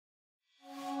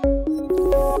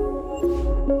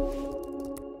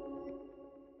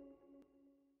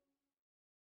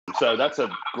So that's a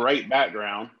great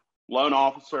background. Loan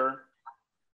officer,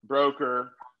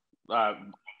 broker,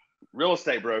 real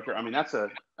estate broker. I mean, that's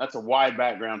a wide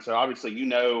background. So obviously, you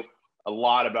know a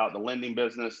lot about the lending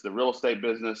business, the real estate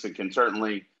business, and can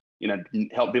certainly, you know,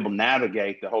 help people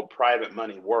navigate the whole private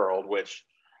money world, which,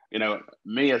 you know,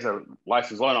 me as a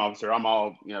licensed loan officer, I'm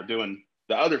all, you know, doing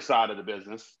the other side of the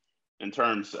business in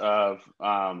terms of,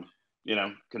 you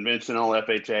know, conventional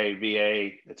FHA,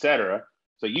 VA, et cetera.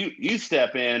 So you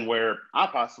step in where I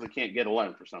possibly can't get a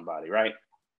loan for somebody, right?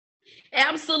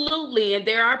 Absolutely. And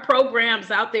there are programs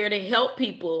out there to help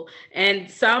people. And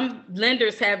some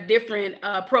lenders have different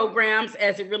programs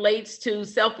as it relates to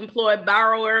self-employed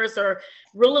borrowers or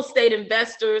real estate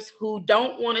investors who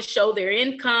don't want to show their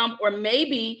income, or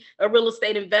maybe a real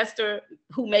estate investor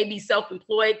who may be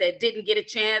self-employed that didn't get a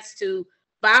chance to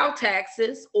file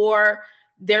taxes, or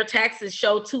their taxes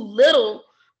show too little,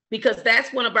 because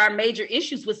that's one of our major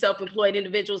issues with self-employed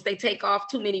individuals. They take off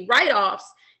too many write-offs,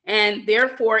 and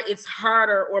therefore it's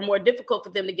harder or more difficult for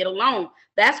them to get a loan.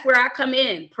 That's where I come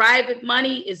in. Private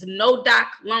money is no doc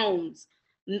loans,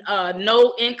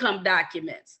 no income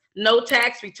documents, no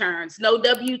tax returns, no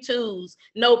W-2s,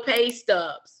 no pay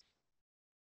stubs.